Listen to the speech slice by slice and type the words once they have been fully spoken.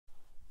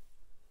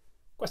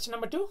Question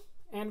number 2,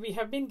 and we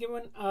have been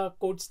given a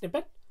code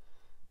snippet,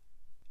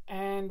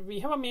 and we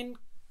have a main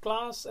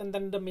class and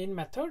then the main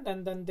method,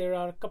 and then there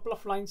are a couple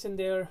of lines in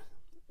there.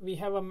 We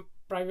have a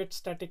private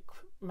static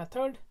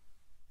method,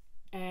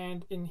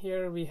 and in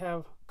here we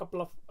have a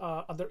couple of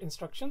other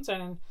instructions,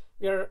 and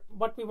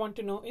what we want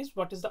to know is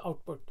what is the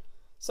output.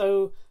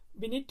 So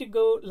we need to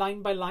go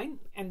line by line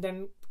and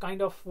then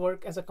kind of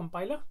work as a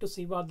compiler to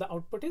see what the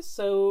output is.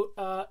 So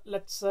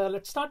let's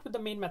start with the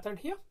main method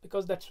here,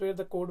 because that's where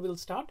the code will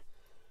start.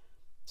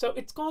 So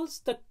it calls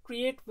the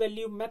create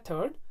value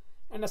method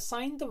and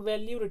assign the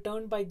value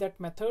returned by that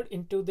method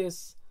into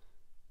this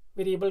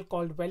variable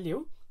called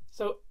value.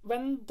 So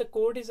when the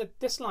code is at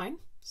this line,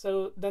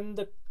 so then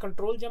the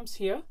control jumps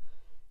here.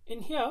 In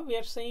here we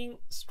are saying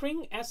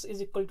string s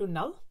is equal to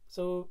null,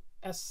 so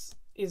s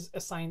is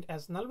assigned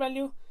as null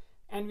value,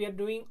 and we are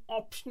doing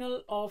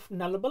optional of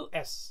nullable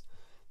s.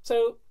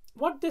 So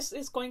what this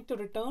is going to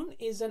return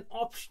is an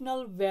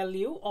optional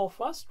value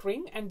of a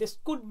string, and this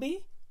could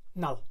be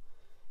null.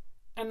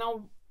 And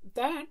now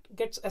that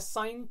gets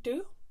assigned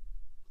to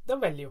the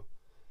value,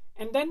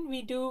 and then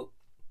we do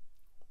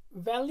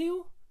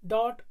value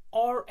dot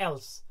or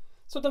else.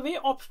 So the way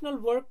optional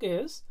work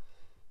is,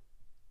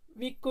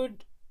 we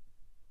could,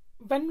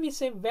 when we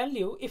say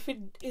value, if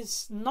it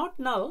is not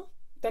null,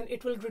 then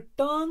it will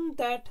return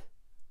that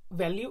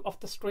value of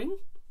the string,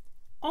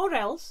 or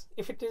else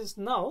if it is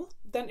null,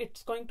 then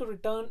it's going to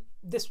return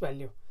this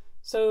value.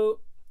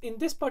 So in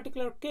this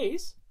particular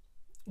case,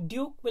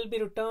 Duke will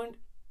be returned,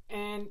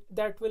 and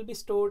that will be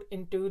stored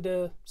into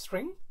the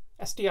string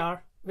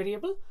str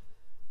variable,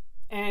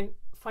 and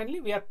finally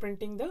we are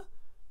printing the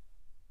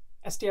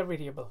str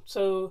variable.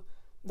 So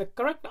the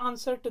correct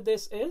answer to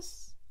this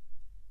is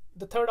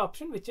the third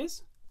option, which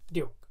is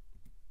Duke.